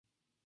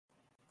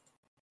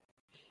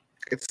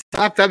It's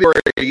not February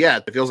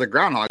yet. It feels like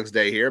Groundhog's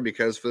Day here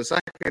because for the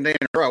second day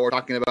in a row, we're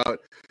talking about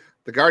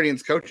the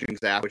Guardians coaching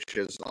staff, which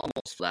is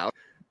almost flat.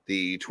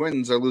 The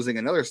Twins are losing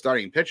another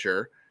starting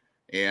pitcher,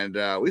 and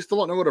we still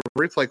don't know what a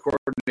replay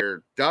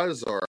coordinator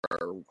does or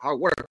how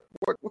what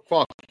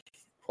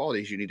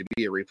qualities you need to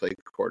be a replay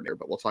coordinator.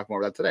 But we'll talk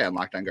more about that today on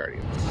Locked On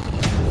Guardians.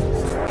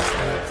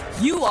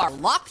 You are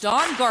Locked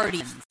On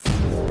Guardians,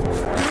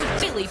 your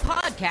daily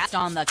podcast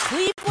on the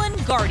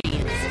Cleveland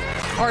Guardians,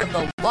 part of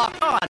the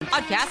Locked On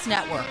Podcast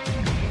Network.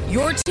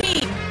 Your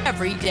team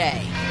every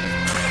day.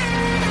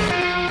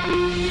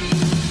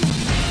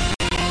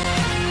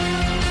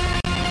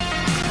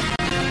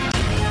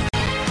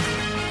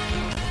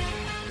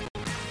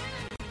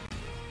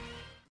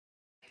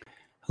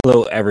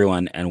 Hello,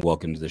 everyone, and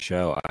welcome to the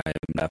show. I'm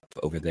up.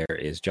 Over there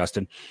is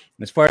Justin.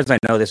 As far as I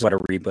know, this is what a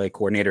replay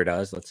coordinator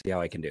does. Let's see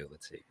how I can do.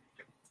 Let's see.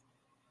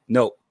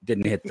 Nope,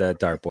 didn't hit the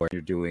dartboard.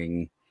 You're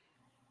doing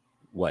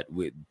what?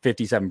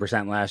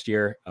 57% last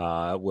year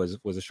was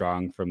a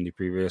strong from the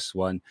previous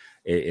one.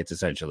 It's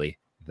essentially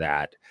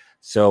that.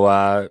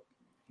 So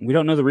we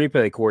don't know the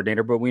replay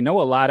coordinator, but we know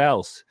a lot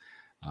else.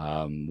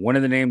 One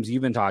of the names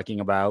you've been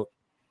talking about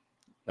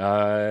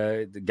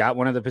got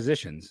one of the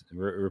positions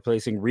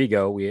replacing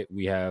Rigo.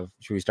 We have.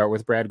 Should we start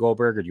with Brad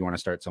Goldberg, or do you want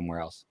to start somewhere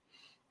else?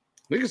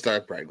 We can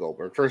start with Brad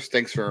Goldberg. First,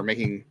 thanks for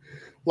making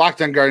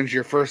Locked On Guardians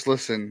your first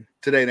listen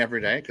today and every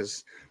day,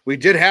 because we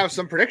did have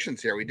some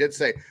predictions here. We did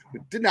say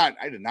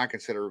I did not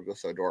consider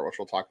Rugo Odor, which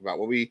we'll talk about.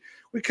 Well, we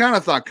kind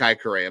of thought Kai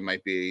Correa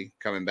might be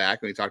coming back,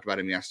 and we talked about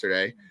him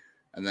yesterday.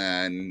 And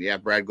then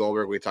Brad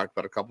Goldberg we talked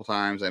about a couple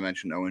times. I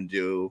mentioned Owen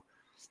Dew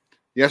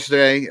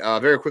yesterday.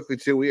 Very quickly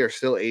too, we are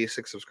still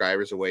 86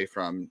 subscribers away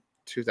from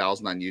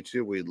 2,000 on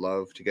YouTube. We'd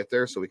love to get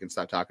there so we can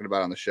stop talking about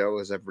it on the show,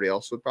 as everybody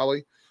else would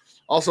probably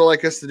also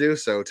like us to do.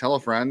 So tell a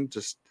friend,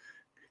 just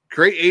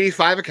create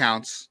 85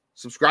 accounts,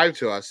 subscribe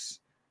to us,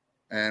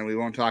 and we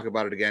won't talk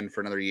about it again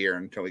for another year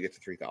until we get to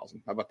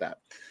 3,000. How about that?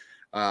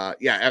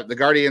 The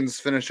Guardians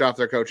finished off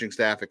their coaching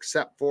staff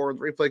except for the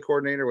replay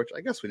coordinator, which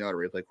I guess we know what a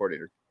replay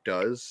coordinator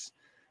does.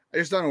 I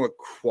just don't know what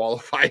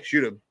qualifies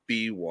you to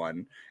be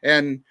one.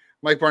 And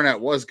Mike Barnett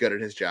was good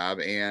at his job,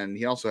 and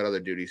he also had other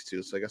duties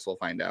too. So I guess we'll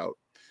find out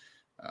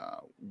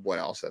what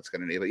else that's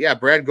going to need. But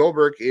Brad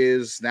Goldberg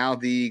is now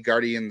the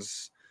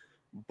Guardians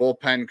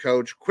bullpen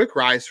coach. Quick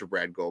rise for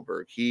Brad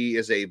Goldberg. He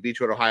is a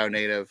Beechwood, Ohio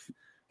native,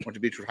 went to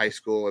Beechwood High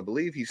School. I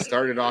believe he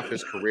started off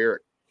his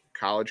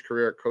college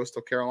career at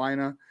Coastal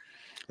Carolina.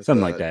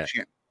 Something like that.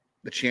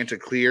 The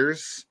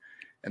Chanticleers.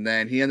 And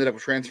then he ended up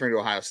transferring to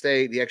Ohio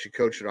State. He actually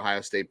coached at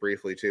Ohio State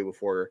briefly too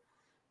before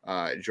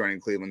joining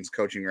Cleveland's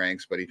coaching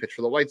ranks, but he pitched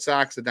for the White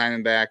Sox, the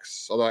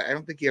Diamondbacks, although I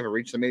don't think he ever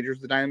reached the majors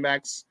with the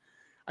Diamondbacks.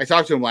 I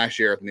talked to him last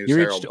year at the News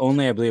Herald. He reached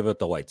only, I believe, with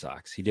the White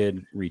Sox. He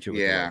did reach it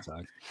with the White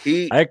Sox.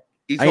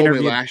 He told me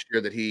last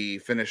year that he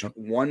finished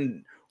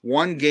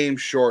one game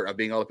short of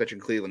being able to pitch in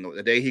Cleveland.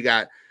 The day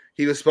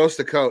he was supposed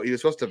to coach, he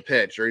was supposed to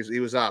pitch, or he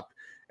was up,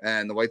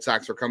 and the White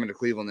Sox were coming to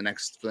Cleveland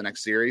for the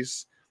next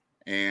series,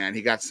 and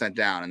he got sent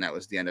down, and that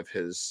was the end of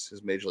his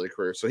major league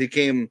career. So he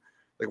came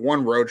like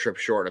one road trip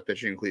short of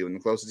pitching in Cleveland. The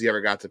closest he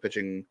ever got to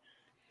pitching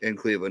in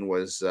Cleveland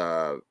was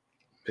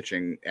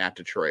pitching at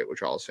Detroit,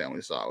 which all his family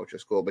saw, which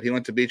is cool. But he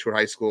went to Beechwood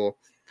High School.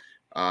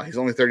 He's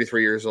only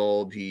 33 years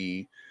old.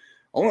 He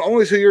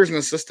only 2 years in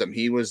the system.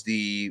 He was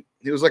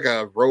like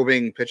a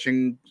roving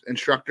pitching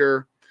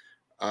instructor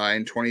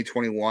in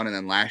 2021, and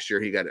then last year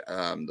he got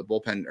the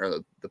bullpen or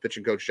the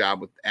pitching coach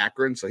job with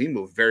Akron. So he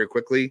moved very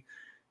quickly,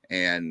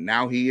 and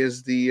now he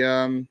is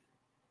the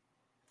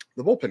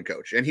bullpen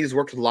coach, and he's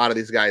worked with a lot of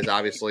these guys,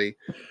 obviously,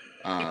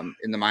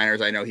 in the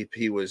minors. I know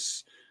he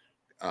was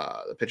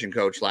the pitching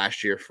coach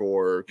last year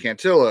for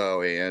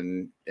Cantillo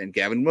and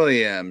Gavin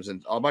Williams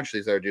and a bunch of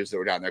these other dudes that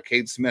were down there.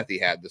 Cade Smith he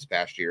had this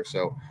past year,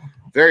 so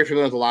very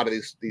familiar with a lot of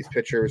these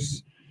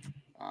pitchers.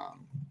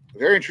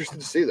 Very interested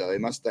to see, though.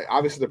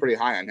 Obviously they're pretty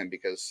high on him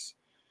because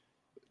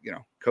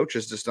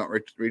coaches just don't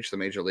reach the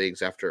major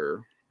leagues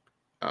after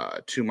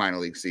 2 minor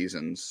league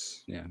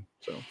seasons. Yeah,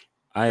 so.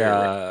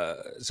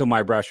 So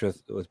my brush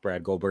with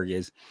Brad Goldberg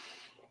is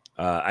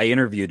I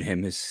interviewed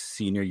him his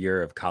senior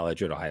year of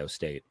college at Ohio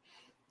State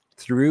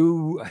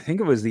through, I think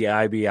it was the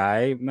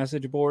IBI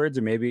message boards,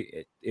 or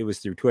maybe it was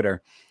through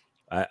Twitter.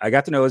 I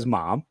got to know his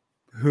mom,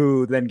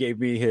 who then gave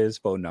me his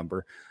phone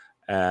number,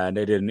 and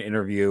I did an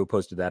interview,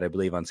 posted that, I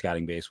believe, on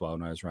Scouting Baseball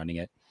when I was running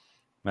it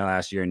my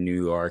last year in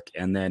New York.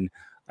 And then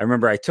I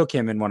remember I took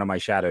him in one of my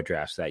shadow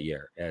drafts that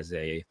year as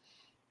a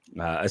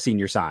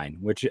senior sign,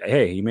 which,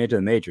 hey, he made it to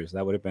the majors.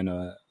 That would have been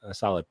a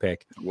solid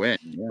pick. Win.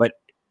 Yeah. But,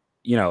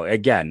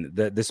 again,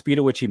 the speed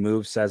at which he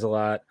moves says a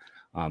lot.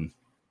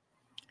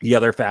 The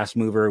other fast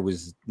mover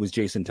was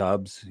Jason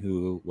Tubbs,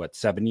 who,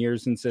 7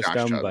 years in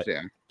system?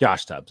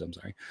 Josh Tubbs, I'm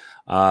sorry.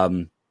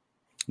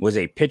 Was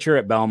a pitcher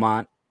at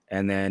Belmont,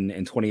 and then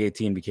in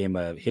 2018 became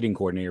a hitting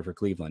coordinator for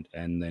Cleveland.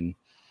 And then,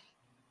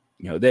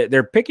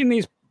 they're picking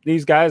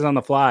these guys on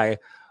the fly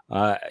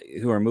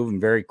who are moving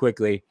very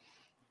quickly.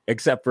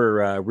 Except for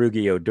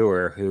Rugi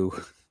Odor, who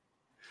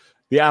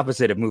the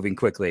opposite of moving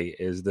quickly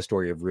is the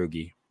story of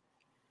Rugi.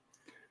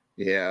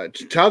 Yeah,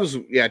 Tubbs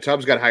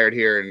got hired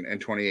here in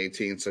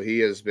 2018, so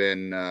he's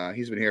been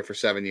here for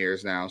 7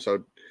 years now.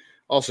 So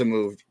also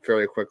moved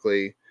fairly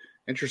quickly.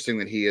 Interesting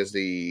that he is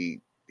the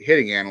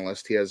hitting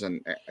analyst. He has a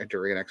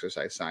degree in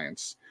exercise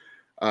science.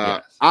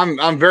 Yes.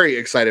 I'm very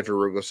excited for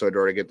Rugos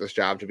Odor to get this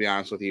job, to be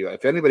honest with you.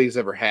 If anybody's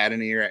ever had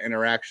any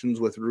interactions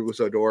with Rugos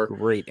Odor,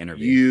 great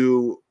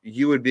interview.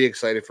 You would be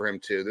excited for him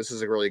too. This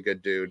is a really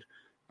good dude.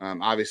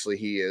 Obviously,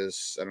 he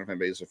is. I don't know if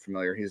anybody's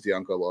familiar. He's the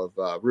uncle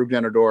of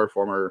Ruben Odor,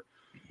 former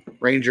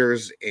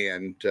Rangers,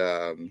 and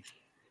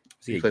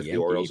he played the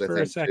Orioles. I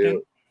think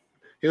too.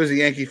 He was a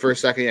Yankee for a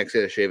second. Yeah, because he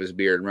had to shave his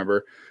beard.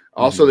 Remember?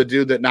 Also, the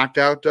dude that knocked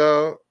out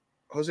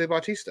Jose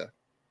Bautista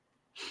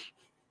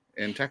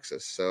in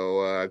Texas.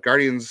 So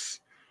Guardians,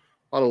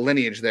 a lot of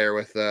lineage there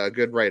with a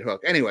good right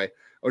hook. Anyway,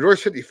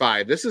 Odor's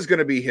 55. This is going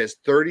to be his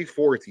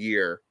 34th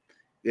year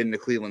in the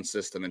Cleveland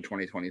system in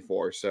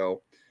 2024.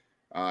 So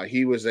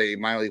he was a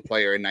minor league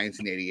player in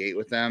 1988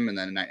 with them, and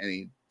then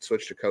he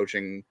switched to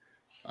coaching.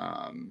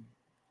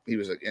 He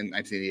was in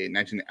 1988,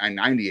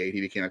 1998.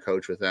 He became a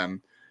coach with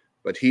them,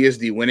 but he is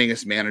the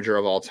winningest manager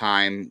of all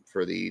time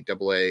for the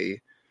AA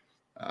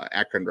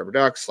Akron Rubber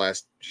Ducks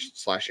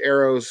slash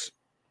Arrows.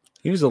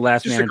 He was the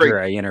last manager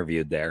I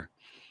interviewed there.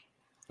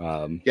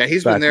 Yeah,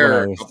 he's been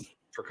there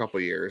for a couple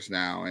of years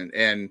now,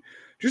 and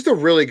just a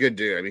really good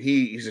dude. I mean,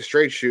 he's a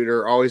straight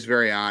shooter, always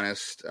very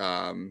honest,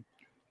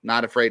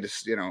 not afraid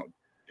to,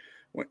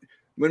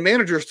 when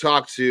managers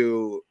talk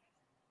to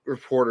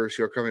reporters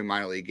who are covering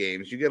minor league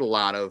games, you get a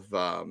lot of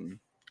run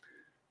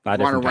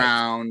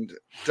around,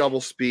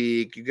 double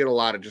speak. You get a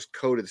lot of just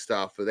coded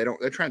stuff, but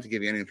they're trying to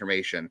give you any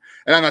information.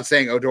 And I'm not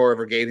saying Odor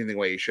ever gave anything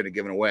away he should have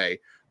given away,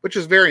 but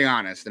just very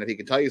honest. And if he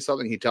can tell you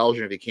something, he tells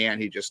you. And if he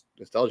can't, he just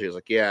tells you. He's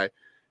like, yeah,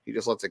 he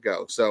just lets it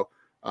go. So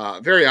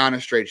very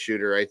honest, straight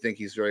shooter. I think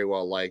he's very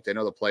well liked. I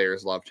know the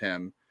players loved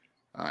him.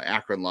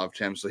 Akron loved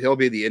him. So he'll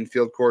be the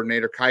infield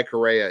coordinator. Kai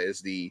Correa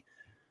is the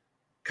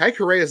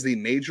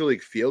major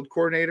league field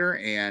coordinator,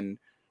 and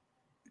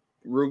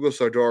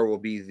Rugos Odor will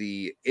be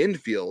the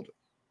infield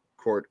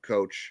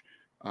coach.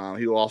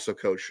 He will also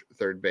coach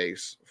third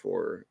base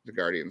for the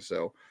Guardians.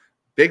 So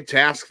big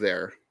task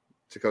there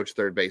to coach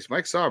third base.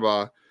 Mike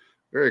Sarbaugh,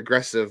 very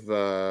aggressive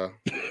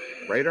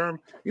right arm.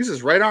 He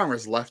uses right arm or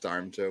his left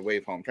arm to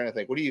wave home. I'm trying to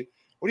think. What do you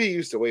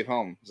use to wave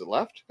home? Is it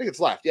left? I think it's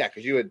left. Yeah,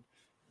 because you'd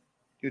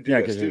do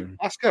this.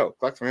 Let's go.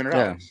 Collect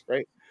 $300,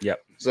 right?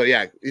 Yep. So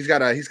yeah, he's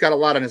got a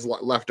lot on his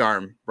left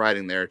arm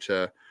riding there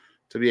to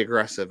be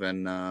aggressive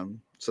and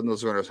send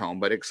those runners home.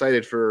 But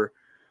excited for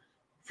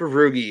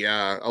Rugi,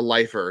 a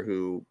lifer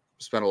who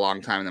spent a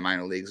long time in the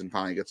minor leagues and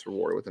finally gets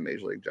rewarded with a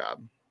major league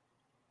job.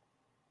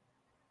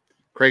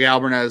 Craig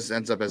Albernez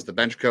ends up as the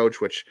bench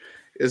coach, which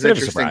is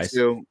interesting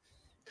too.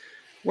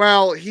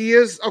 Well, he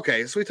is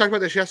okay. So we talked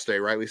about this yesterday,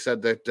 right? We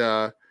said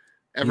that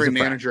every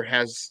manager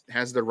has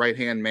the right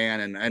hand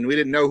man, and we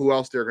didn't know who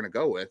else they were going to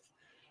go with.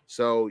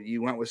 So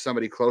you went with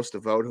somebody close to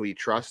Vogt who he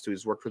trusts, who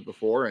he's worked with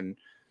before, and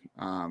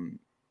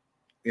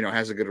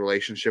has a good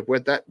relationship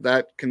with.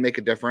 That can make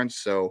a difference.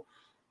 So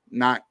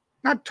not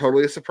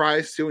totally a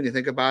surprise too when you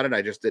think about it.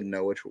 I just didn't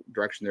know which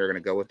direction they were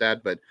going to go with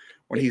that. But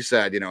when he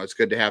said, it's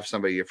good to have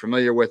somebody you're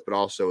familiar with, but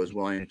also is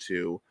willing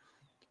to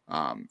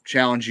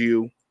challenge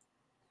you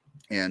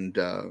and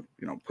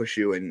push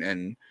you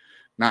and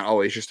not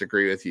always just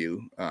agree with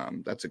you,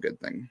 that's a good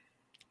thing.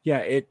 Yeah,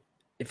 it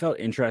felt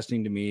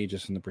interesting to me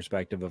just from the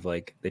perspective of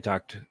they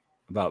talked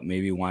about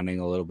maybe wanting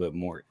a little bit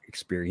more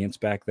experience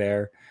back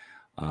there,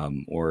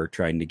 or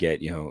trying to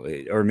get,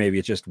 or maybe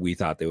it's just we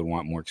thought they would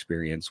want more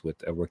experience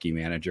with a rookie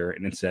manager,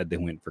 and instead they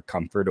went for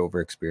comfort over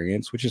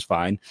experience, which is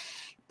fine.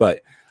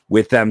 But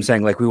with them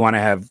saying we want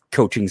to have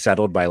coaching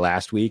settled by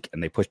last week,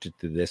 and they pushed it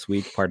to this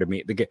week, part of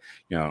me,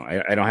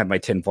 I don't have my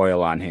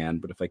tinfoil on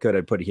hand, but if I could,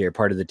 I'd put it here.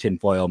 Part of the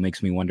tinfoil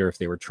makes me wonder if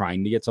they were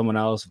trying to get someone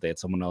else, if they had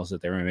someone else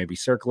that they were maybe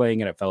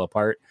circling and it fell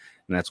apart.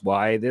 And that's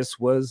why this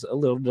was a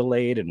little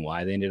delayed and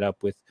why they ended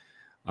up with,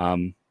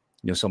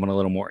 someone a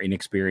little more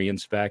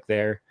inexperienced back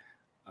there.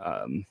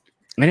 And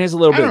it's a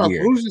little bit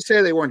weird. Who's to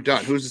say they weren't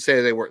done? Who's to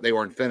say they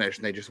weren't finished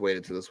and they just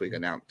waited till this week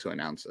to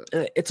announce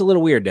it? It's a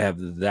little weird to have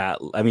that.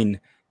 I mean,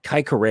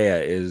 Kai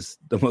Correa is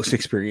the most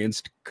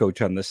experienced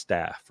coach on the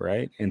staff,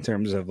 right? In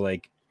terms of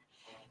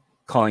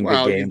calling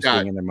good games,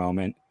 being in their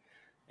moment.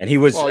 And he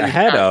was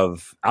ahead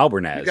of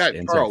Albernez. You got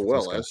Carl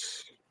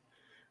Willis,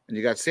 and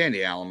you got Sandy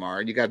Alomar,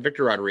 and you got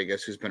Victor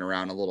Rodriguez, who's been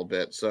around a little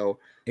bit. So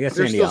I guess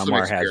Sandy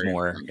Alomar has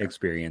more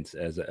experience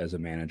as a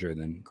manager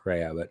than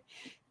Correa, but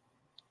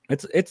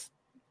it's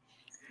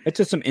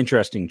just some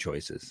interesting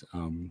choices.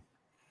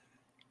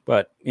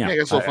 But yeah, I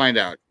guess we'll find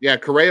out. Yeah,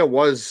 Correa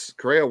was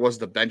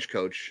the bench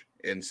coach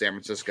in San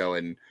Francisco,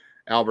 and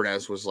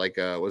Albernez was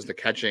was the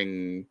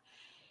catching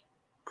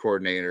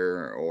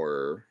coordinator,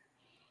 or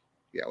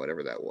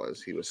whatever that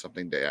was. He was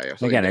something day.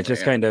 Again, it's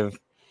just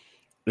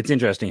it's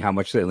interesting how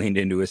much they leaned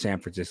into a San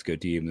Francisco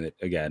team that,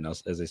 again,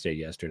 as I said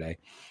yesterday,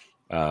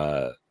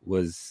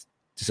 was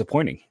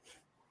disappointing.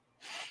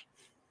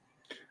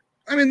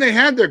 I mean, they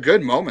had their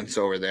good moments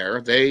over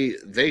there. They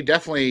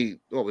definitely,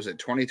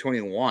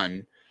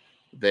 2021,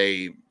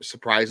 They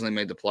surprisingly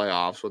made the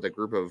playoffs with a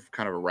group of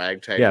kind of a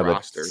ragtag Yeah,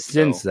 roster. but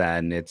since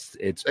then,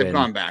 they've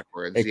gone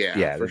backwards.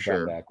 For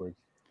sure. Backwards.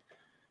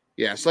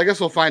 Yeah, so I guess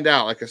we'll find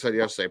out. Like I said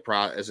yesterday,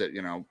 is it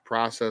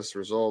process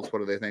results? What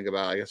do they think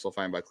about? I guess we'll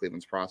find by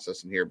Cleveland's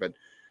process in here. But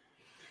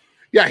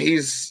yeah,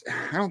 I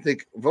don't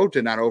think Vogt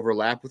did not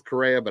overlap with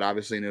Correa, but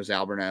obviously he knows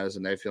Alvarez,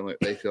 and they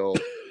feel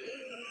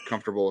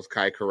comfortable with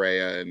Kai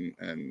Correa.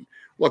 And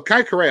look,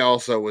 Kai Correa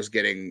also was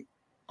getting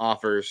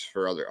offers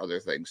for other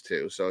things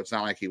too, so it's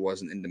not like he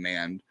wasn't in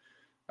demand.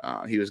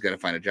 He was going to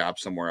find a job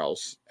somewhere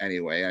else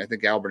anyway, and I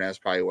think Alvarez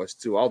probably was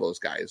too. All those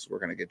guys were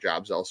going to get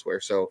jobs elsewhere,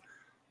 so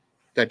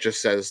that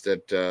just says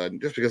that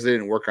just because they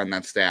didn't work on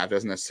that staff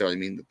doesn't necessarily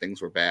mean that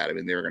things were bad. I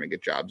mean, they were going to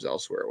get jobs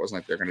elsewhere. It wasn't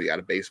like they're going to be out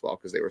of baseball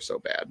because they were so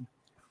bad.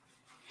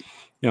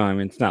 No, I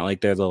mean, it's not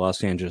like they're the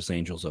Los Angeles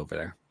Angels over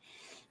there.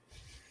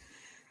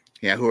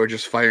 Yeah, who are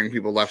just firing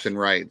people left and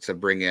right to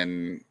bring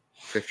in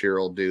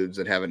 50-year-old dudes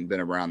that haven't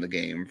been around the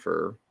game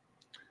for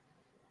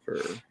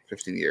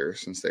 15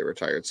 years since they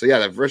retired. So yeah,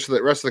 the rest of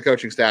the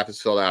coaching staff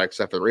is filled out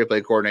except for the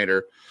replay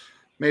coordinator.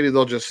 Maybe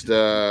they'll just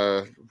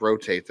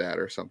rotate that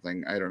or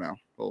something. I don't know.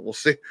 We'll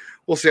see.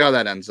 We'll see how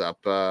that ends up.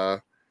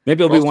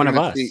 Maybe it'll be one of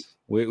us.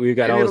 We've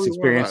got all this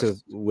experience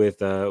with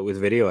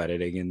video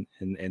editing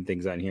and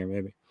things on here.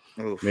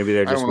 Maybe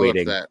they're just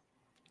waiting.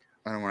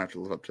 I don't want to have to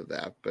live up to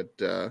that,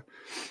 but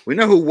we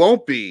know who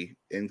won't be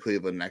in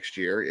Cleveland next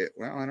year.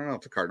 I don't know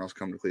if the Cardinals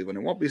come to Cleveland.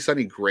 It won't be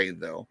Sonny Gray,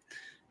 though.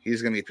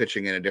 He's going to be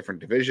pitching in a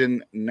different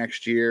division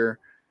next year.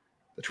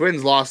 The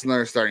Twins lost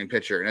another starting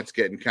pitcher, and it's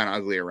getting kind of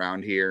ugly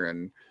around here.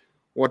 And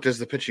what does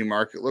the pitching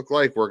market look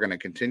like? We're going to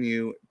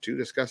continue to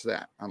discuss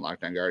that on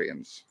Locked On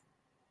Guardians.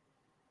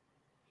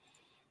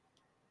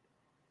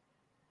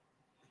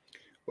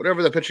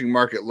 Whatever the pitching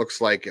market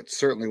looks like, it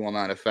certainly will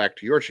not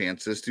affect your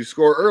chances to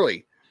score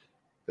early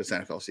this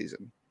NFL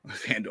season.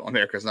 FanDuel,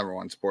 America's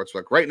 #1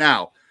 sportsbook. Right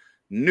now,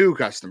 new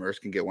customers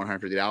can get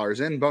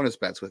 $150 in bonus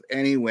bets with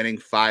any winning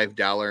 $5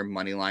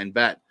 moneyline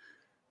bet.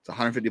 It's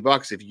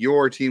 $150 if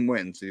your team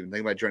wins. So if you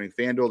think about joining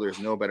FanDuel, there's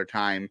no better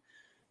time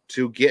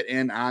to get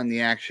in on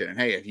the action. And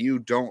hey, if you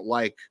don't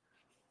like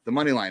the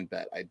moneyline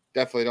bet, I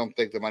definitely don't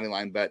think the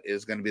moneyline bet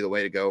is going to be the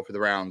way to go for the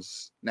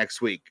Browns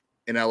next week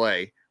in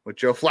LA with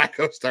Joe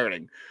Flacco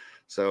starting.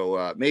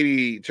 So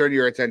maybe turn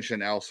your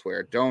attention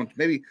elsewhere.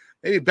 Maybe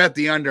bet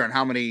the under on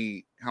how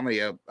many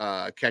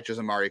catches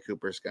Amari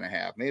Cooper is going to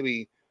have.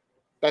 Maybe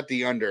bet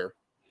the under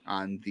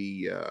on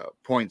the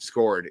points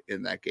scored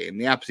in that game.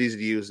 The app's easy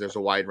to use. There's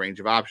a wide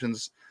range of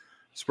options,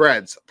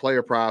 spreads,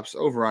 player props,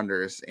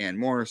 over-unders, and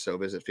more. So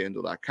visit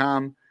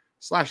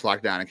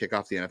FanDuel.com/lockdown and kick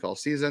off the NFL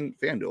season.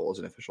 FanDuel is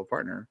an official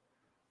partner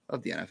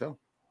of the NFL.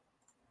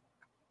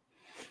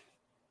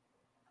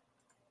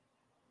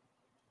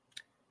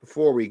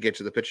 Before we get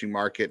to the pitching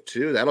market,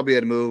 too, that'll be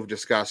a move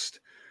discussed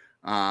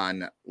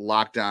on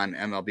Locked On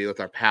MLB with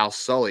our pal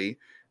Sully,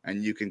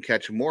 and you can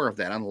catch more of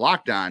that on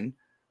Locked On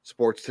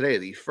Sports Today,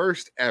 the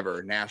first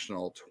ever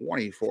national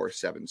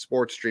 24/7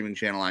 sports streaming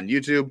channel on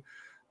YouTube.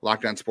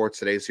 Locked On Sports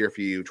Today is here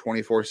for you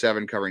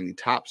 24/7, covering the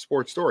top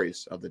sports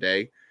stories of the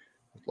day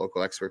with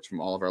local experts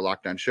from all of our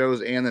Locked On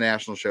shows and the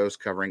national shows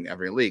covering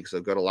every league. So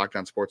go to Locked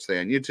On Sports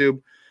Today on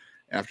YouTube.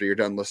 After you're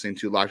done listening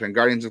to Locked On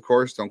Guardians, of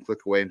course, don't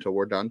click away until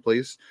we're done,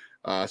 please.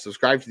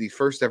 Subscribe to the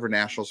first ever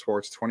national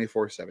sports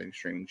 24/7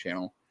 streaming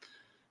channel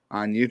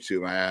on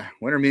YouTube.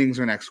 Winter meetings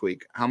are next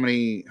week. How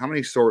many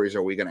stories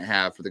are we going to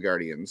have for the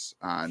Guardians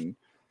on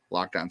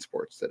Locked On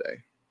Sports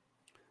Today?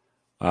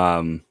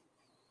 Coming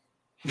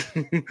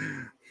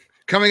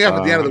up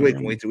at the end of the week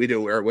when we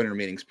do our winter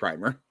meetings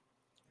primer.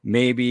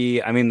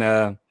 Maybe, I mean,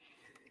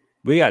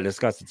 we got to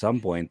discuss at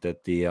some point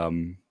that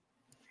the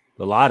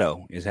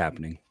lotto is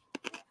happening.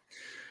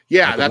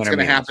 Yeah, that's going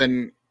to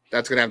happen.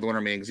 That's going to have the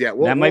winter meetings. Yeah,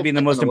 that might be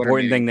the most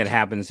important thing that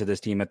happens to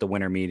this team at the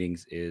winter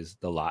meetings is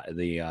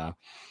the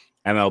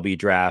MLB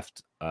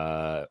draft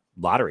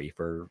lottery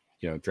for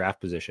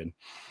draft position.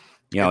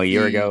 A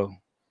year ago,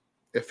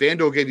 if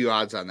FanDuel gave you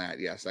odds on that,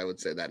 yes, I would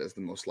say that is the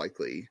most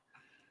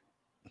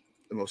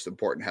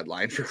important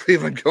headline for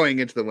Cleveland going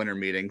into the winter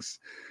meetings.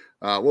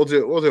 We'll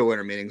do a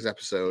winter meetings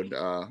episode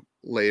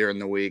later in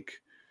the week.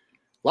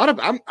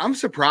 I'm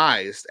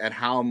surprised at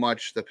how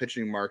much the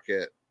pitching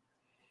market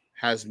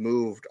has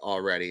moved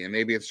already, and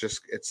maybe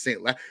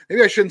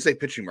maybe I shouldn't say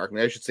pitching market.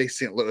 Maybe I should say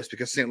St. Louis,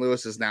 because St.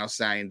 Louis has now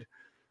signed.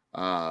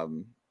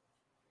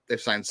 They've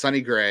signed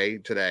Sonny Gray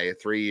today, a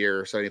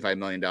 3-year, $75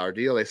 million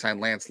deal. They signed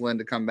Lance Lynn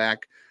to come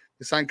back.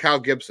 They signed Kyle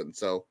Gibson.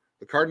 So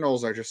the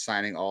Cardinals are just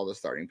signing all the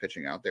starting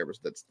pitching out there, but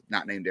that's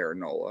not named Aaron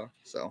Nola.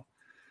 So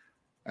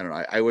I don't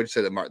know. I would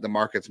say the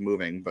market's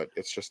moving, but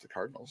it's just the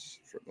Cardinals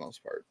for the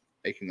most part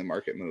making the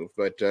market move.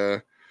 But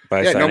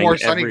no more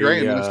Sonny Gray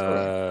in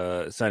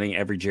Minnesota. Signing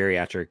every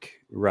geriatric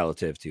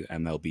relative to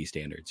MLB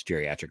standards,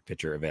 geriatric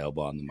pitcher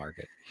available on the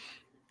market.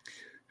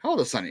 How old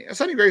is Sonny?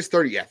 Sonny Gray's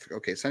 30. Yeah,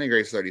 okay. Sonny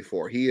Gray's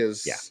 34. He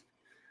is. Yeah.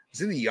 Is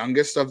he the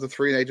youngest of the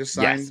three they just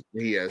signed? Yes.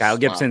 He is. Kyle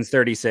Gibson's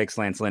 36.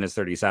 Lance Lynn is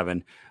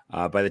 37.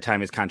 By the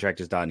time his contract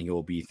is done, he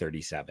will be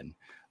 37.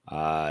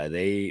 Miles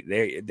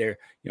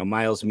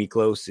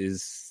Miklos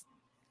is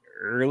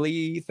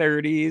early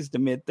 30s to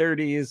mid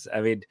 30s.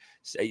 I mean,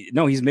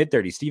 no, he's mid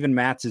 30s. Steven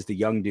Matz is the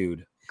young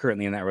dude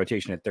currently in that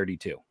rotation at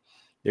 32.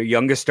 Their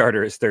youngest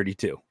starter is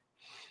 32.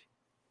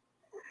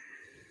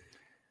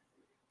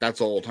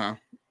 That's old, huh?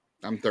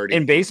 I'm 30.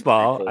 In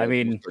baseball, 34, I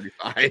mean,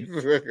 35.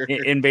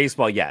 in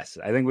baseball, yes.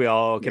 I think we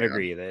all can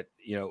agree that,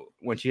 you know,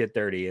 once you hit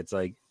 30, it's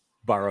like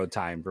borrowed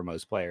time for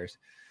most players.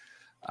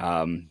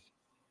 Who's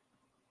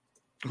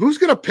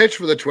going to pitch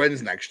for the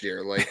Twins next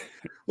year? Like,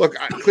 look,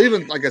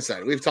 Cleveland, like I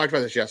said, we've talked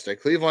about this yesterday.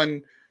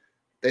 Cleveland,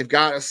 they've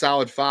got a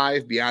solid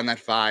 5. Beyond that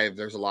 5,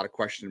 there's a lot of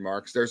question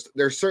marks.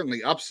 There's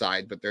certainly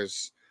upside, but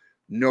there's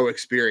no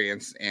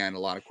experience and a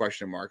lot of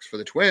question marks. For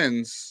the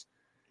Twins,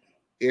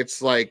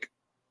 it's like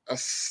a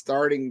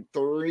starting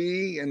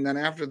 3, and then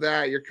after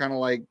that, you're kind of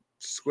like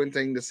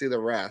squinting to see the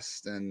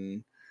rest,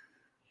 and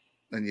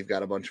then you've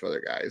got a bunch of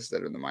other guys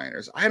that are in the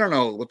minors. I don't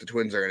know what the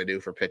Twins are going to do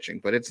for pitching,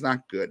 but it's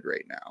not good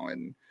right now,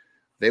 and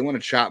they want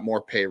to chop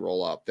more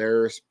payroll up.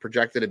 They're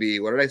projected to be,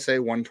 what did I say,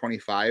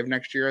 125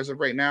 next year as of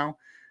right now,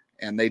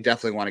 and they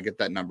definitely want to get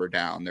that number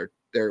down. They're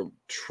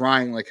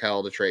trying like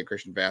hell to trade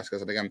Christian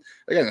Vasquez. I think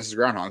this is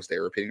Groundhog's Day,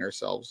 repeating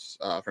ourselves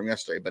from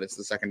yesterday, but it's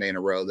the second day in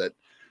a row that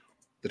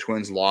the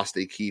Twins lost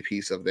a key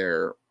piece of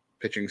their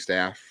pitching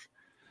staff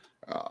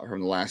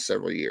from the last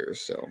several years.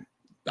 So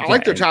I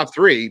like their top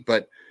 3,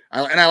 but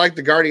I like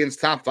the Guardians'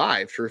 top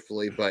 5,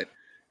 truthfully. But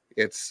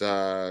it's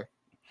of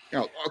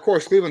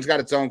course, Cleveland's got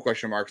its own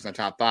question marks in the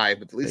top 5,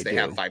 but at least they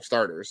have 5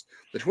 starters.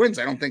 The Twins,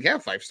 I don't think,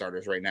 have 5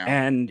 starters right now,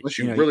 and unless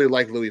you really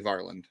like Louis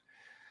Varland,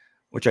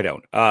 which I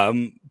don't.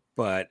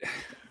 But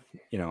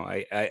you know,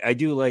 I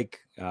do like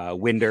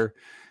Winder,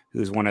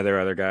 who's one of their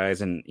other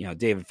guys. And, you know,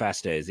 David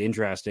Festa is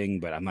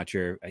interesting, but I'm not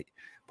sure.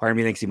 Part of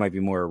me thinks he might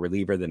be more a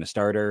reliever than a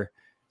starter.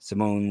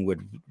 Simone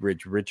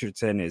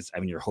Richardson is,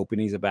 I mean, you're hoping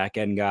he's a back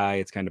end guy.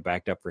 It's kind of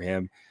backed up for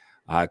him.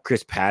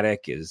 Chris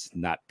Paddock is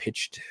not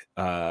pitched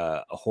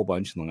a whole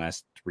bunch in the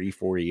last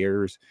 3-4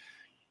 years.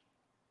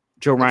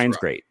 Joe Ryan's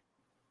great.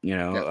 You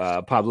know,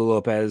 yes. Pablo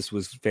Lopez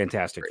was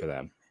fantastic for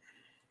them.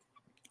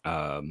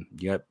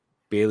 You got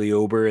Bailey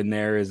Ober in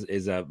there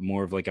is a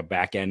more of like a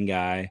back end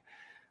guy.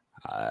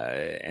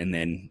 And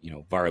then, you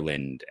know,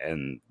 Varland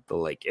and the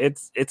like,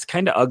 it's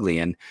kind of ugly.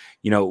 And,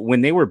 you know,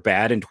 when they were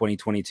bad in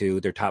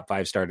 2022, their top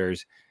 5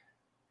 starters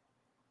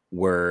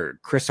were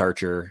Chris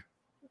Archer,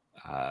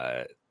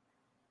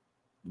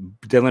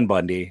 Dylan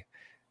Bundy,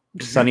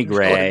 Sonny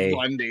Gray.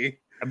 Bundy.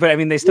 But I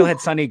mean, they still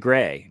had Sonny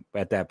Gray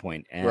at that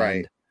point. And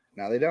right.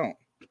 Now they don't.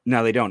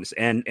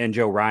 And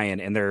Joe Ryan,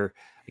 and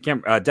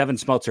Devin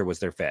Smeltzer was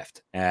their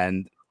 5th,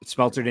 and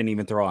Smeltzer didn't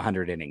even throw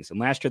 100 innings.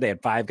 And last year they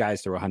had 5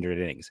 guys throw 100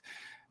 innings.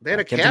 They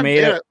had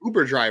they had an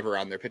Uber driver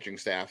on their pitching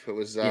staff. It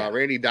was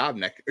Randy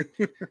Dobnik.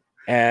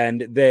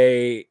 And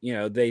they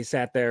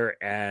sat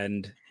there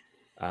and,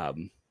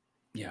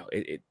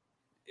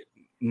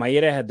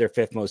 Maeda had their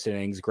 5th most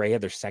innings. Gray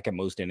had their 2nd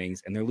most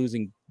innings, and they're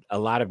losing a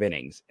lot of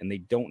innings, and they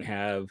don't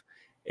have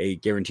a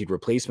guaranteed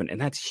replacement. And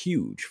that's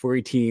huge for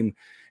a team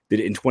that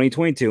in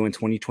 2022 and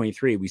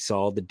 2023, we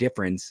saw the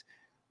difference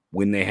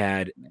when they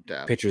had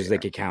pitchers they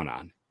could count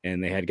on,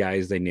 and they had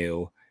guys they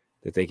knew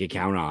that they could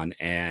count on.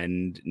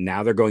 And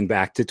now they're going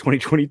back to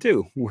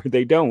 2022 where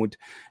they don't.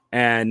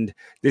 And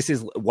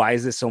why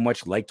is this so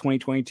much like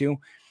 2022?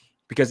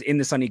 Because in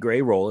the Sonny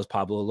Gray role is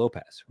Pablo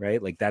Lopez,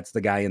 right? Like that's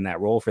the guy in that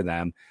role for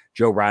them.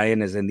 Joe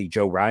Ryan is in the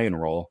Joe Ryan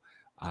role.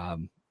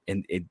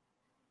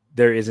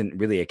 There isn't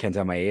really a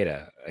Kenta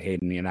Maeda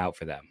hanging out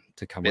for them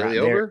to come Bailey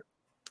around Ober?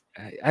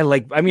 there.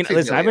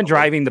 Listen, I've been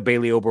driving the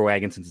Bailey Ober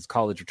wagon since his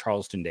college or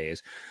Charleston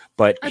days,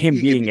 but him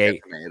being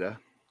a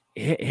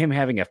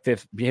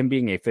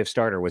 5th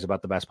starter was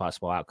about the best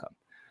possible outcome.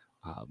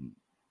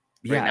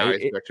 Now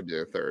he's expected to be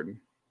their 3rd.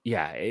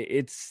 Yeah,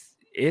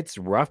 it's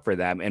rough for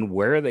them. And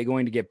where are they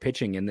going to get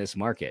pitching in this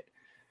market?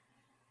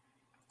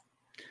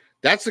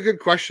 That's a good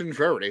question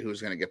for everybody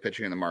who's going to get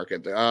pitching in the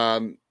market.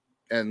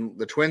 And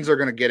the Twins are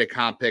going to get a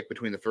comp pick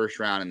between the 1st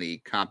round and the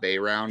comp A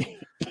round.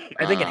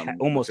 I think it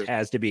almost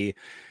has to be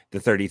the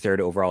 33rd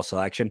overall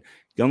selection.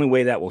 The only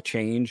way that will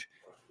change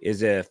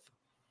is if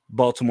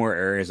Baltimore or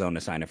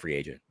Arizona sign a free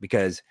agent,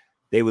 because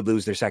they would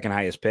lose their 2nd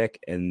highest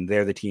pick, and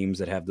they're the teams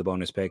that have the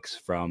bonus picks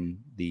from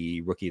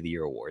the Rookie of the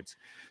Year awards.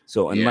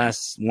 So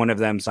unless one of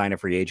them sign a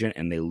free agent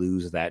and they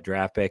lose that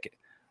draft pick,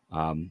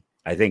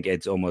 I think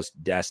it's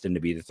almost destined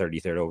to be the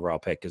 33rd overall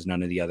pick, because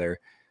none of the other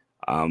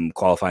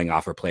qualifying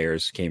offer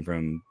players came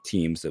from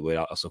teams that would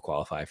also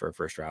qualify for a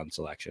 1st round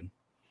selection.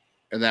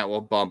 And that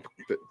will bump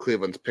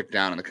Cleveland's pick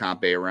down in the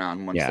comp A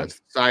round. Once that's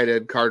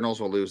decided,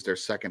 Cardinals will lose their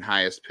 2nd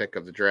highest pick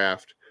of the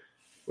draft,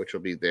 which will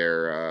be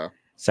their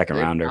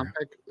 2nd rounder.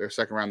 Their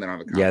 2nd round. They don't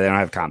have they don't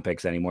have comp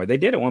picks anymore. They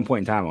did at one point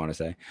in time, I want to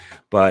say,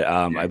 but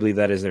I believe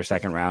that is their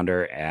 2nd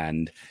rounder,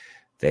 and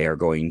they are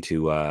going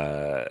to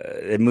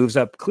it moves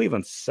up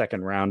Cleveland's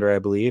 2nd rounder, I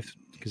believe,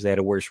 because they had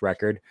a worse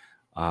record.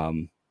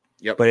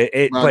 Yep. But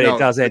it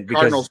doesn't, because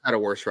Cardinals had a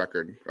worse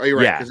record. Oh, you're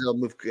right. Because they'll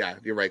move. Yeah,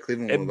 you're right.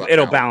 Cleveland will move up.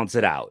 It'll balance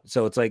it out.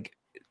 So it's like,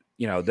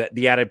 you know,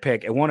 the added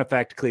pick, it won't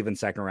affect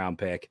Cleveland's 2nd round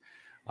pick.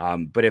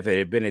 But if it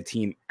had been a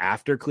team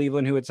after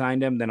Cleveland who had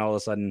signed him, then all of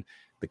a sudden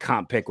the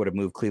comp pick would have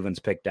moved Cleveland's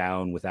pick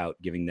down without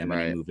giving them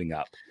any Right. moving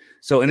up.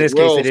 So in this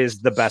case, it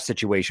is the best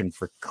situation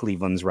for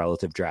Cleveland's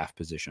relative draft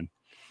position.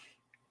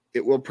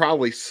 It will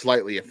probably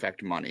slightly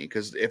affect money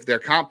because if their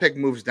comp pick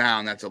moves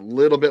down, that's a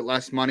little bit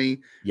less money.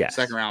 Yes.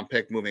 Second round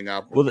pick moving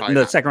up. Well,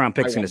 the second round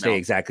pick is going to stay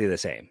exactly the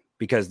same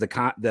because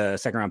the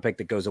second round pick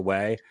that goes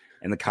away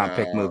and the comp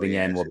pick moving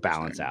in will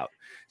balance out.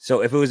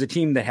 So if it was a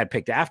team that had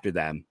picked after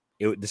them,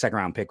 the second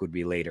round pick would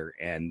be later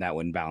and that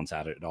wouldn't balance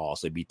out at all.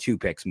 So it'd be 2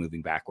 picks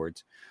moving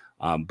backwards.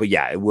 But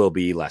yeah, it will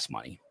be less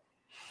money.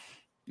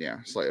 Yeah,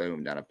 slightly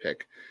moving down a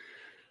pick.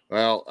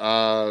 Well,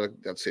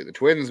 let's see. The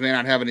Twins may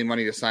not have any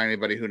money to sign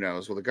anybody. Who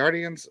knows? Well, the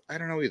Guardians, I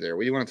don't know either.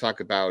 We want to talk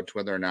about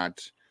whether or not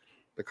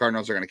the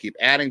Cardinals are going to keep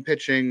adding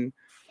pitching,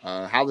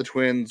 how the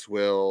Twins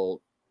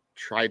will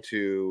try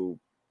to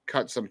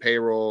cut some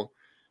payroll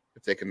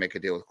if they can make a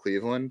deal with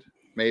Cleveland.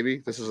 Maybe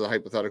this is a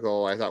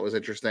hypothetical I thought was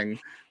interesting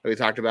that we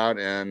talked about,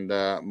 and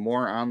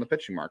more on the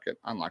pitching market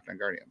on Locked On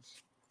Guardians.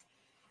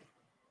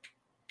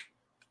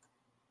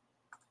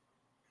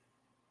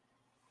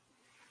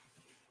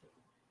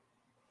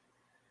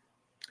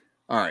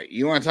 All right.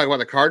 You want to talk about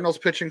the Cardinals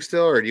pitching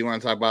still, or do you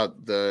want to talk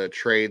about the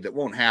trade that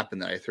won't happen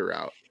that I threw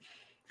out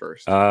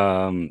first?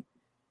 I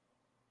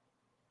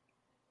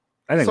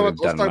think we've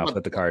done enough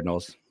with the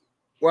Cardinals.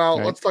 Well,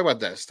 Let's talk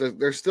about this.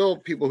 There's still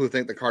people who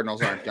think the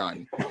Cardinals aren't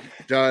done.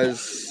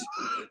 Does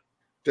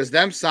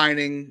them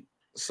signing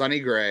Sonny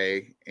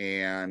Gray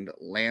and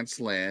Lance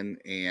Lynn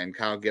and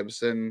Kyle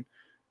Gibson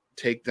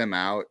take them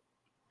out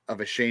of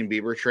a Shane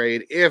Bieber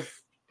trade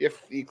if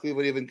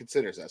Cleveland even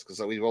considers this? Because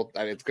it's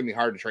going to be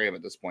hard to trade him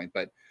at this point.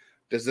 But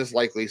does this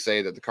likely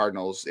say that the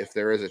Cardinals, if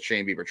there is a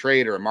Shane Bieber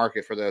trade or a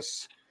market for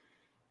this,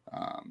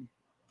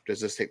 does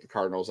this take the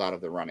Cardinals out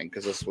of the running?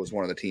 Because this was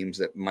one of the teams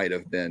that might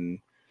have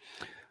been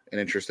an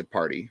interested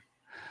party.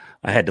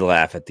 I had to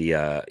laugh at the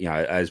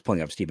I was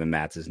pulling up Steven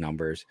Matz's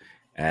numbers,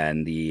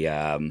 and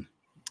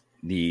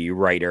the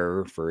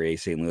writer for a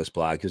St. Louis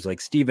blog who's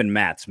like, Steven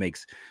Matz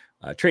makes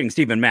trading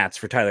Steven Matz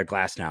for Tyler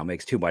Glasnow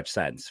makes too much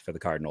sense for the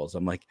Cardinals.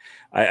 I'm like,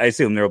 I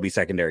assume there will be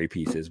secondary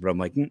pieces, but I'm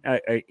like,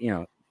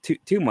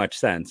 too much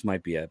sense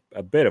might be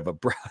a bit of a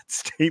broad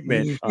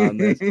statement on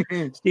this.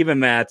 Steven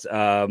Matz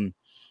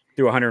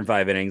threw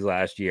 105 innings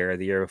last year.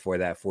 The year before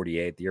that,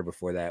 48. The year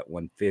before that,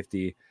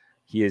 150.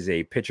 He is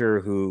a pitcher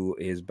who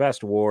his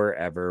best WAR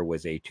ever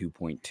was a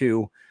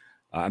 2.2.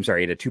 I'm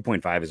sorry, he had a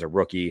 2.5 as a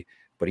rookie,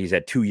 but he's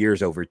had 2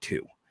 years over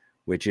 2,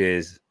 which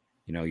is,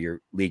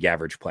 your league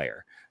average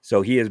player.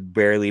 So he has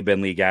barely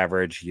been league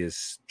average. He has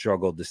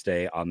struggled to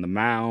stay on the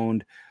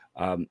mound.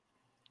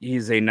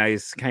 He's a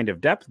nice kind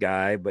of depth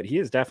guy, but he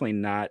is definitely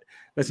not.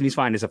 Listen, he's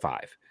fine as a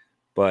 5.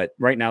 But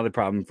right now the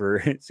problem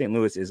for St.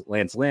 Louis is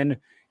Lance Lynn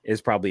is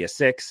probably a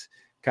 6.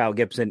 Kyle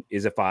Gibson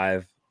is a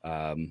 5.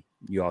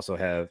 You also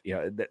have,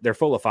 they're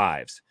full of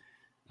 5s.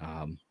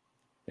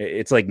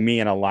 It's like me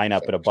in a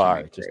lineup at a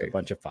bar, just a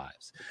bunch of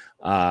 5s.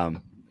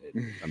 I'm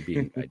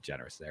being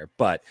generous there,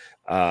 but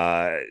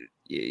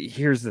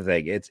here's the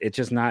thing. It's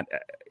just not,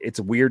 it's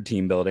weird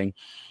team building.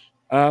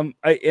 I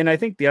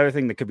think the other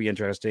thing that could be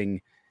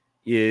interesting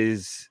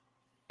is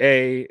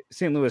St.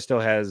 Louis still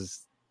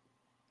has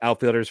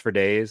outfielders for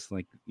days.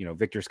 Like,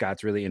 Victor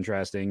Scott's really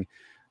interesting.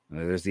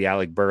 There's the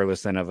Alec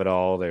Burleson of it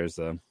all. There's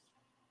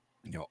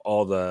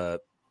all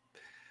the,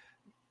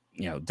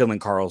 Dylan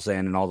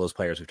Carlson and all those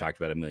players we've talked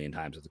about a million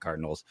times with the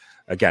Cardinals.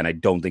 Again, I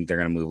don't think they're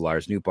going to move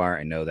Lars Nootbaar.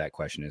 I know that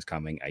question is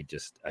coming. I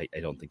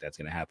don't think that's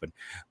going to happen.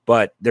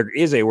 But there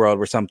is a world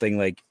where something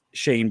like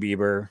Shane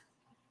Bieber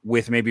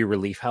with maybe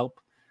relief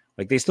help,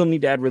 like they still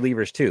need to add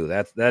relievers too.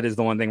 That is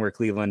the one thing where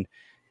Cleveland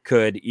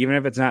could, even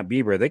if it's not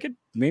Bieber, they could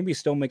maybe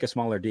still make a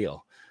smaller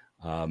deal.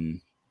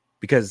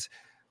 Because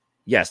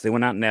yes, they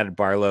went out and added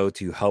Barlow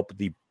to help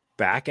the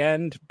back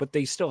end, but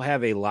they still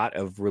have a lot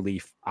of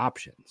relief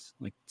options.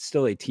 Like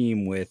still a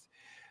team with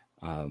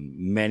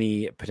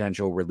many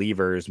potential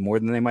relievers, more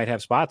than they might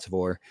have spots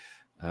for.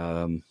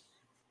 I'll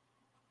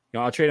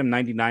trade him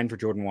 99 for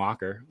Jordan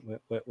Walker.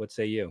 What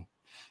say you?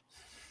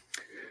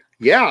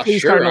 Yeah, please,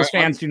 sure. Cardinals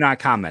fans, do not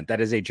comment.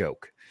 That is a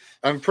joke.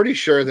 I'm pretty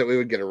sure that we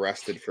would get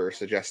arrested for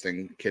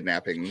suggesting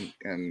kidnapping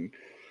and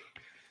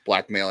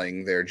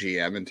blackmailing their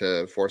GM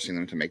into forcing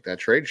them to make that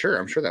trade. Sure,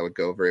 I'm sure that would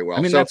go very well.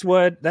 I mean, that's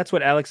what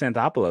Alex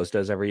Anthopoulos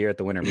does every year at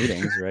the winter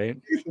meetings, right?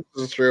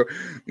 This is true.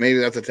 Maybe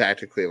that's a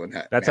tactic Cleveland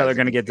has. That's how they're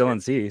going to get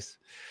Dylan Cease.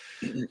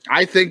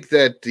 I think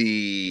that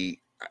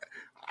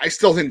I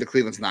still think the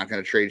Cleveland's not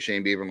going to trade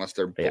Shane Bieber unless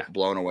they're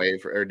blown away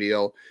for a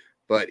deal.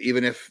 But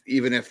even if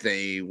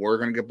they were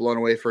going to get blown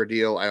away for a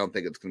deal, I don't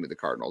think it's going to be the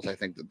Cardinals. I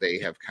think that they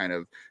have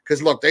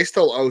because look, they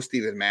still owe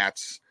Steven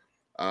Matz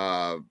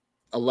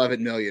 $11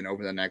 million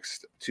over the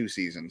next 2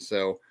 seasons.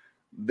 So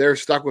they're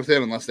stuck with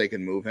him unless they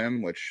can move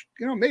him, which,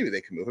 maybe they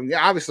can move him.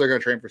 Yeah, obviously they're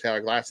going to trade for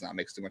Tyler Glasnow. That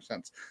makes too much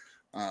sense.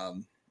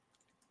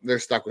 They're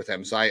stuck with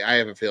him. So I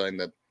have a feeling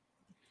that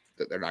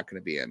they're not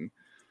going to be in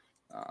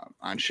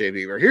on Shea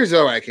Bieber. Here's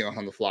how I came up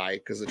on the fly,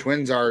 because the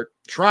Twins are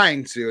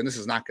trying to, and this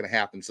is not going to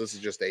happen. So this is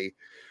just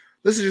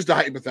a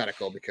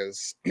hypothetical,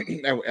 because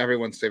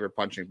everyone's favorite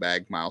punching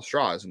bag, Miles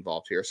Straw, is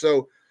involved here.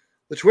 So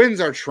the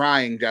Twins are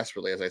trying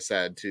desperately, as I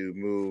said, to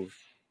move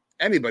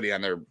anybody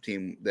on their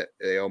team that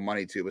they owe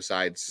money to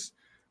besides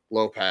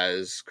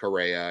Lopez,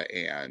 Correa,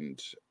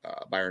 and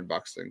Byron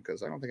Buxton,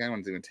 because I don't think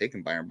anyone's even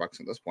taken Byron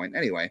Buxton at this point.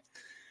 Anyway,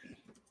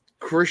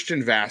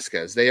 Christian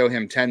Vasquez, they owe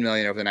him $10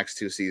 million over the next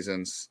 2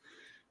 seasons.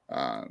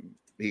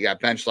 He got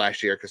benched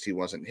last year because he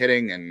wasn't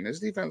hitting, and his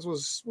defense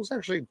was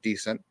actually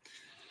decent.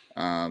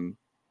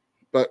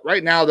 But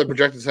right now, the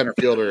projected center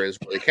fielder is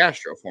Willie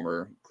Castro,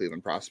 former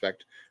Cleveland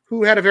prospect,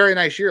 who had a very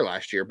nice year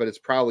last year, but it's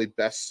probably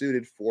best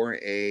suited for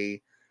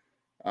a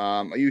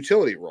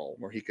utility role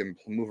where he can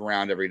move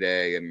around every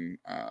day, and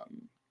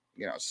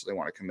so they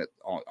want to commit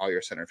all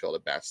your center field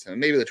at bats to him.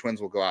 Maybe the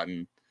Twins will go out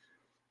and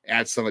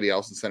add somebody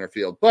else in center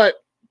field. But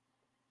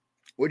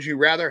would you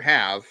rather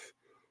have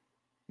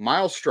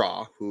Miles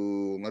Straw,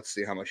 who, let's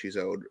see how much he's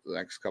owed the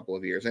next couple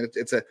of years, and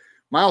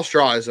Miles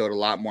Straw is owed a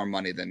lot more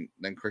money than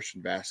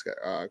Christian Vasquez.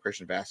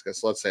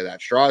 So let's say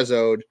that Straw is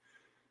owed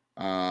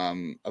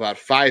about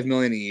 $5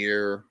 million a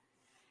year.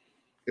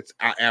 It's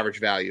average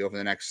value over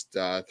the next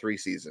 3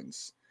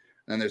 seasons.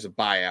 And then there's a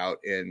buyout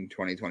in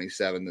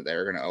 2027 that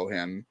they're going to owe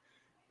him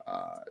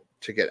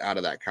to get out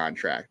of that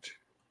contract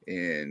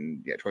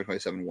in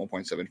 2027,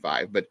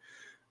 1.75. But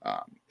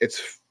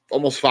it's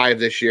almost 5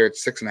 this year.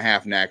 It's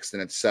 6.5 next,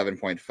 and it's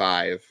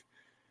 7.5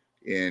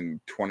 in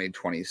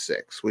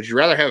 2026. Would you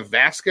rather have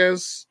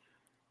Vasquez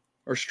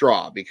or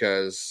Straw?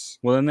 Because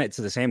then it's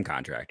the same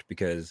contract,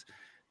 because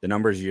the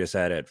numbers you just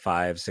said at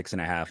 5,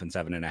 6.5, and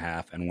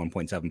 7.5, and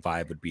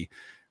 1.75 would be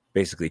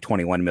basically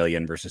 21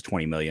 million versus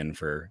 20 million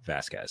for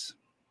Vasquez.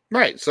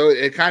 Right. So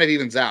it kind of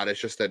evens out.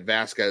 It's just that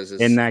Vasquez is,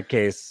 in that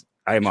case,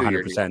 I am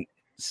 100%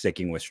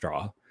 sticking with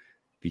Straw,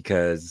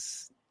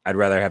 because I'd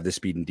rather have the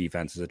speed and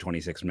defense as a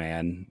 26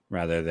 man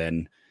rather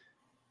than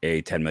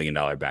a $10 million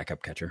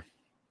backup catcher.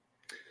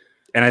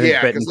 And I think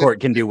Betancourt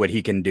can do what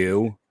he can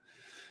do.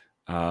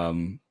 I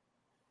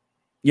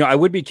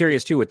would be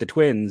curious too with the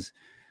Twins,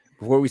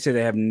 before we say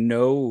they have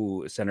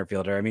no center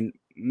fielder. I mean,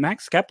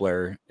 Max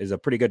Kepler is a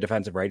pretty good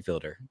defensive right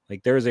fielder.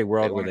 Like, there is a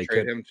world where they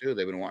could trade him too.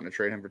 They've been wanting to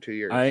trade him for 2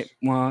 years. I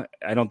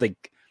don't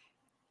think.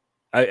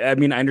 I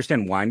mean, I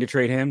understand wanting to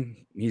trade him.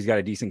 He's got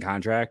a decent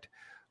contract,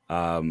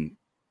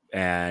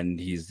 and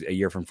he's a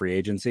year from free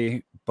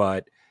agency.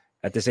 But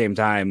at the same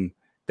time,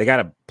 they got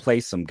to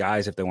place some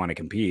guys if they want to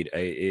compete.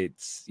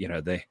 It's,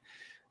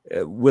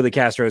 Willie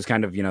Castro is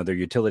kind of, their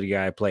utility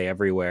guy, play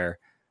everywhere.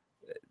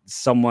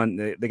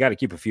 They got to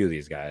keep a few of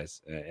these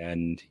guys.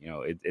 And,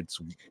 it's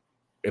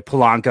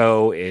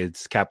Polanco,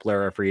 it's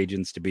Kepler are free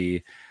agents to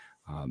be.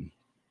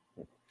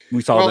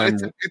 We saw them.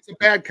 It's a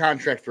bad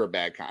contract for a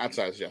bad contract. That's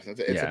what I was suggesting.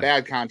 It's a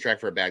bad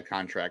contract for a bad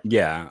contract.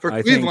 Yeah.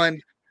 For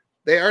Cleveland,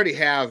 they already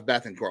have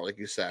Betancourt, like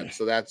you said.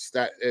 So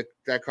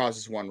that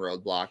causes one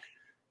roadblock.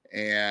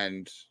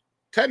 And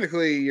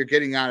technically, you're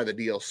getting out of the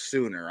deal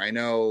sooner. I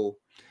know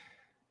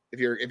if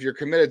you're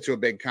committed to a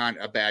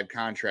bad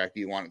contract,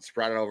 you want it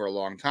spread out over a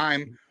long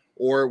time,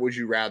 or would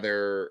you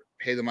rather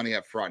pay the money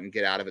up front and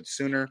get out of it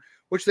sooner,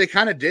 which they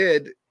kind of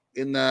did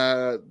in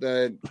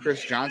the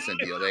Chris Johnson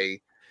deal. They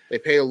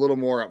paid a little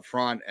more up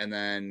front and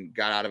then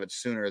got out of it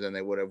sooner than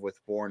they would have with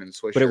Bourne and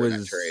Swisher in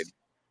that trade.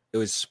 It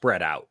was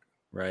spread out,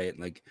 right?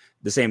 Like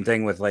the same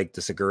thing with like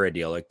the Segura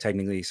deal. Like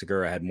technically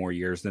Segura had more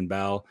years than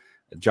Bell.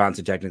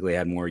 Johnson technically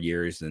had more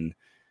years than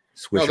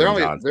Swisher.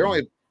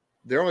 No,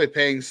 they're only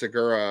paying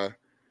Segura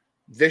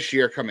this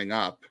year coming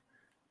up,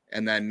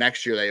 and then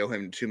next year they owe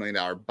him $2 million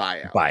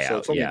buyout. So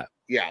it's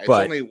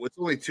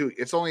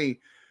only,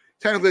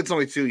 it's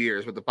only 2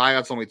 years, but the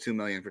buyout's only $2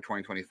 million for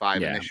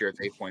 2025, and this year it's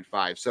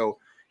 8.5. So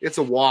it's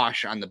a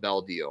wash on the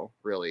Bell deal,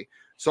 really.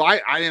 So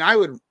I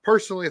would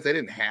personally, if they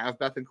didn't have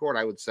Betancourt,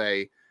 I would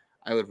say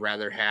I would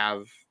rather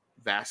have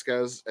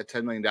Vasquez at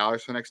 $10 million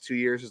for the next 2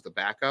 years as the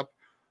backup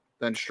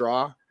than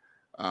Straw.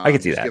 I can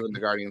see that, given the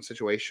Guardian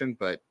situation,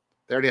 but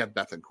they already have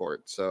Betancourt,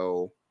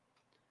 so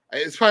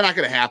it's probably not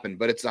going to happen.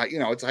 But it's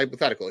it's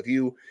hypothetical.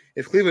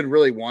 If Cleveland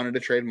really wanted to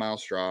trade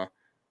Miles Straw,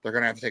 they're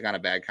going to have to take on a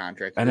bad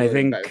contract. And I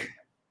think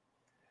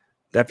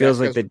that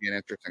feels like an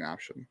interesting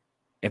option.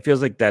 It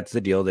feels like that's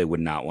the deal they would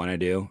not want to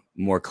do.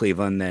 More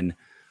Cleveland than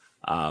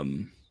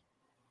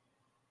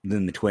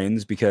the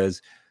Twins,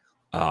 because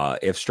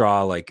if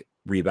Straw like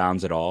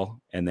rebounds at all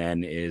and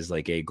then is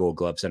like a Gold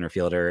Glove center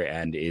fielder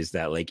and is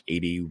that like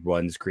 80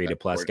 runs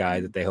created plus guy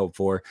that they hope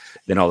for,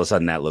 then all of a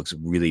sudden that looks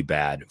really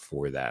bad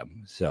for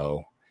them.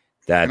 So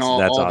that's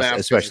awesome,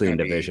 especially in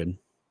division.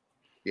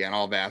 And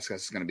all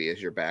Vasquez is going to be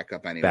as your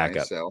backup anyway.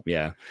 So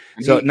yeah.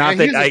 So not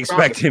that I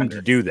expect him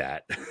to do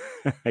that.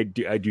 I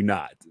do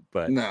not.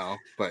 But no,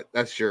 but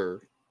that's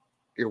your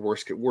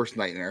worst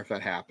nightmare if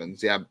that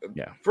happens. Yeah.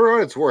 For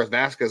what it's worth,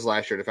 Vasquez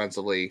last year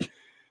defensively,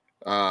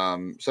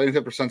 75th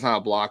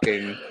percentile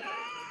blocking,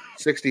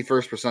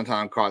 61st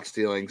percentile in caught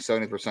stealing,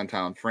 70th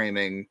percentile in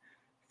framing,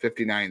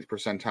 59th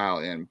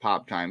percentile in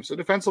pop time. So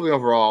defensively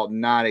overall,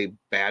 not a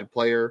bad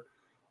player.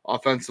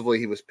 Offensively,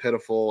 he was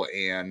pitiful,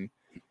 and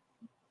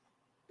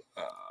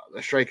the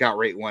strikeout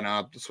rate went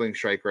up. The swing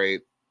strike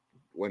rate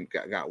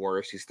got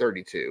worse. He's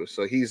 32,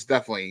 so he's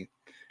definitely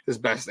his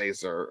best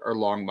days are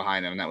long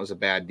behind him. And that was a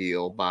bad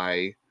deal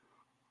by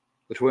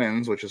the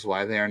Twins, which is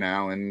why they are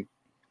now in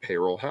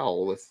payroll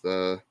hell with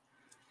the.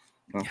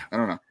 Well, I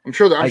don't know. I'm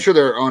sure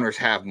their owners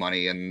have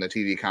money and the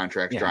TV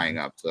contract's drying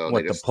up. So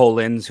the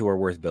Polans who are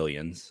worth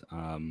billions,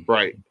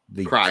 right?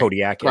 The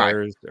Kodiak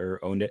heirs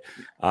owned it.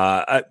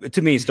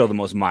 To me, still the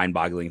most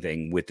mind-boggling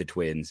thing with the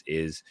Twins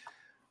is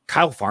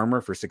Kyle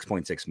Farmer for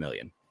 $6.6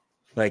 million.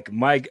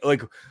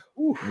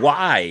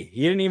 Why?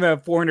 He didn't even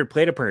have 400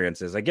 plate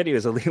appearances. I get he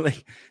was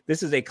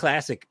this is a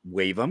classic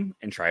wave him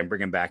and try and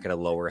bring him back at a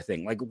lower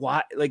thing. Like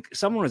why? Like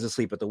someone was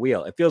asleep at the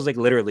wheel. It feels like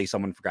literally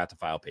someone forgot to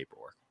file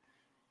paperwork.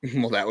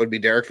 Well, that would be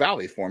Derek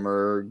Valley,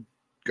 former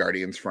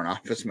Guardians front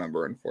office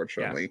member,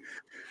 unfortunately.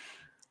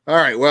 Yeah.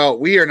 All right. Well,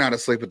 we are not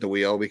asleep at the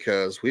wheel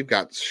because we've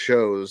got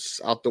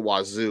shows out the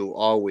wazoo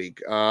all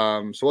week.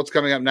 So what's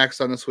coming up next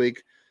on this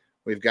week?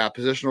 We've got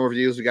positional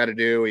reviews we got to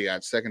do. We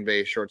got second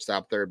base,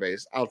 shortstop, third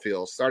base,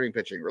 outfield, starting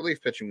pitching,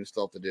 relief pitching we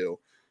still have to do.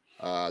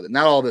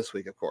 Not all this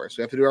week, of course.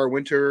 We have to do our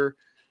winter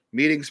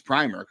meetings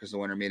primer because the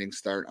winter meetings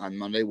start on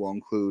Monday. We'll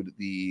include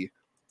the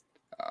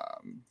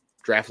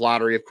draft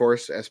lottery, of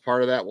course, as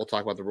part of that. We'll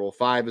talk about the Rule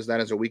 5 as that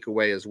is a week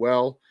away as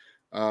well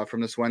from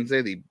this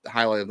Wednesday. The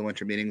highlight of the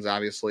winter meetings,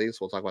 obviously. So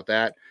we'll talk about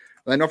that.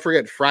 And then don't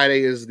forget,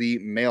 Friday is the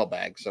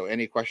mailbag. So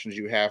any questions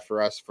you have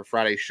for us for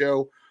Friday's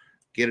show,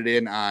 get it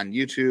in on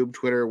YouTube,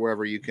 Twitter,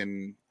 wherever you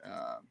can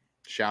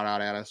shout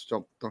out at us.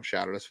 Don't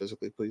shout at us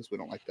physically, please. We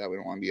don't like that. We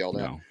don't want to be yelled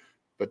at.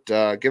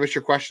 But give us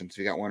your questions if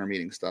you got winter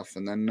meeting stuff.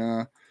 And then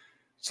at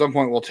some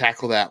point we'll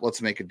tackle that.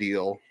 Let's make a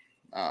deal.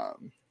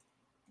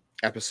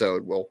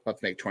 Episode. We'll have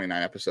to make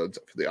 29 episodes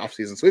for the off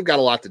season. So we've got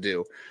a lot to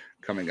do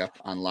coming up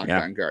on Locked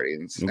On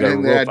Guardians. We got a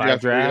Rule 5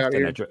 draft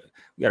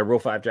we got a Rule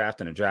 5 draft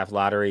and a draft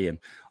lottery and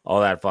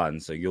all that fun.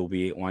 So you'll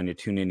be wanting to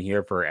tune in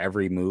here for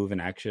every move and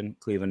action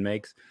Cleveland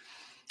makes.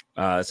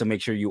 So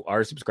make sure you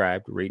are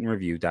subscribed, rate and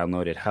review,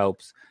 download. It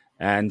helps.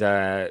 And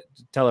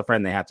tell a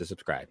friend they have to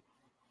subscribe.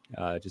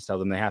 Just tell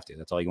them they have to.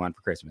 That's all you want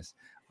for Christmas.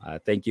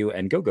 Thank you.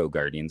 And go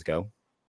Guardians, go.